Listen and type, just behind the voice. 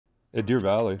At Deer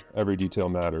Valley, every detail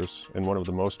matters, and one of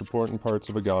the most important parts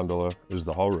of a gondola is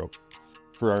the hull rope.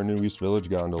 For our new East Village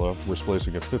Gondola, we're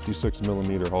splicing a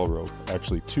 56mm hull rope,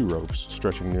 actually two ropes,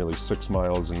 stretching nearly 6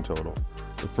 miles in total.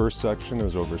 The first section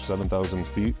is over 7,000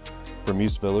 feet, from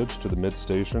East Village to the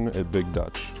mid-station at Big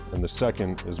Dutch, and the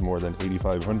second is more than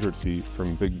 8,500 feet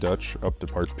from Big Dutch up to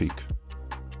Park Peak.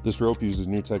 This rope uses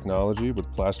new technology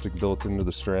with plastic built into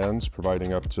the strands,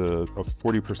 providing up to a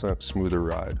 40% smoother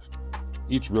ride.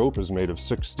 Each rope is made of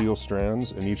 6 steel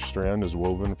strands, and each strand is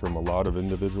woven from a lot of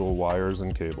individual wires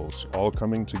and cables, all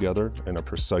coming together in a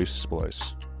precise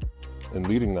splice. And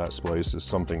leading that splice is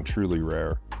something truly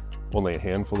rare. Only a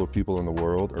handful of people in the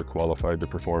world are qualified to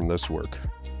perform this work.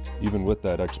 Even with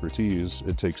that expertise,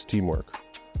 it takes teamwork.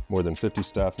 More than 50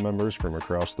 staff members from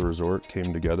across the resort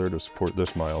came together to support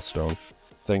this milestone.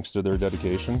 Thanks to their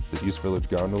dedication, the East Village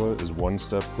Gondola is one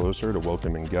step closer to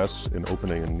welcoming guests and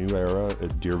opening a new era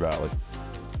at Deer Valley.